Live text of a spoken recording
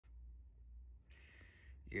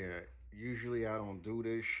Yeah, usually I don't do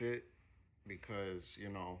this shit because,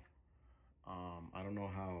 I don't know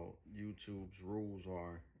how YouTube's rules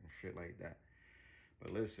are and shit like that.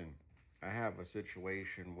 But listen, I have a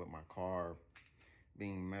situation with my car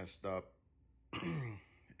being messed up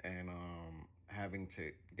and having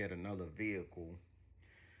to get another vehicle.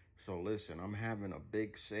 So listen, I'm having a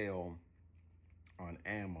big sale on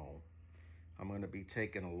ammo. I'm going to be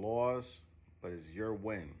taking a loss, but it's your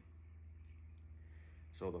win.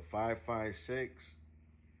 So the 5.56,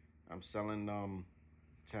 I'm selling them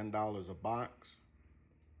 $10 a box.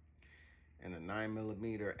 And the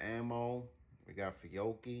 9mm ammo, we got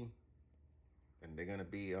Fiocchi, and they're gonna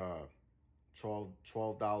be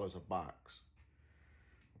 $12 a box.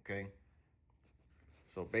 Okay.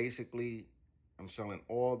 So basically, I'm selling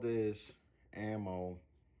all this ammo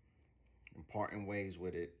and parting ways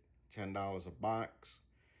with it. $10 a box.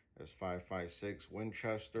 That's 5.56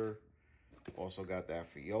 Winchester. Also got that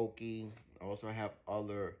Fiocchi. I also have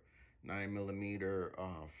other 9mm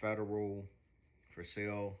Federal for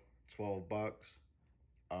sale, 12 bucks.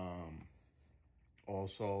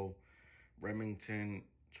 Also Remington,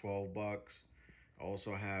 12 bucks. I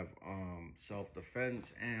also have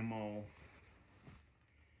self-defense ammo.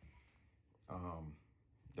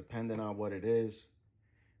 Depending on what it is.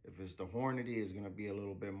 If it's the Hornady, it's gonna be a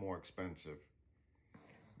little bit more expensive.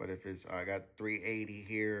 But if it's, I got 380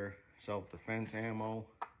 here, self-defense ammo,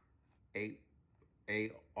 8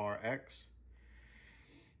 ARX.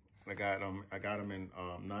 I got them in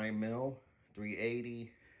 9mm,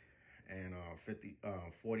 380, and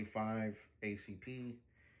 45 ACP.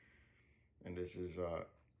 And this is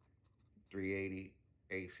 380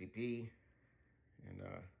 ACP. And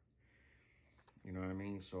you know what I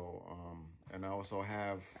mean? So and I also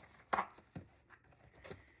have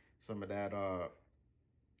some of that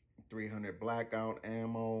 300 blackout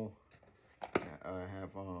ammo. I have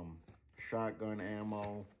shotgun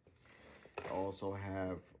ammo. I also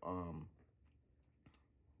have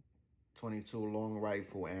 22 long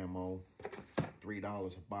rifle ammo,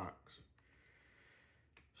 $3 a box.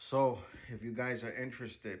 So if you guys are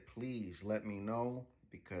interested, please let me know,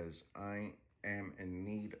 because I am in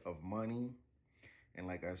need of money. And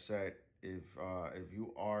like I said, if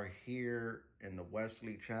you are here in the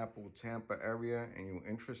Wesley Chapel, Tampa area and you're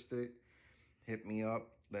interested, hit me up.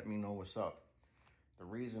 Let me know what's up. The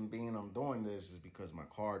reason being I'm doing this is because my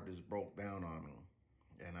car just broke down on me.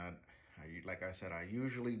 And I like I said, I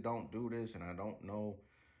usually don't do this, and I don't know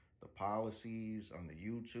the policies on the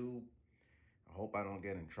YouTube. I hope I don't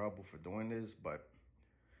get in trouble for doing this, but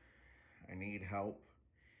I need help.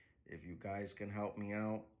 If you guys can help me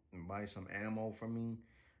out and buy some ammo for me,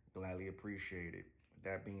 gladly appreciate it. With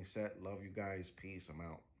that being said, love you guys. Peace. I'm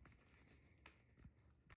out.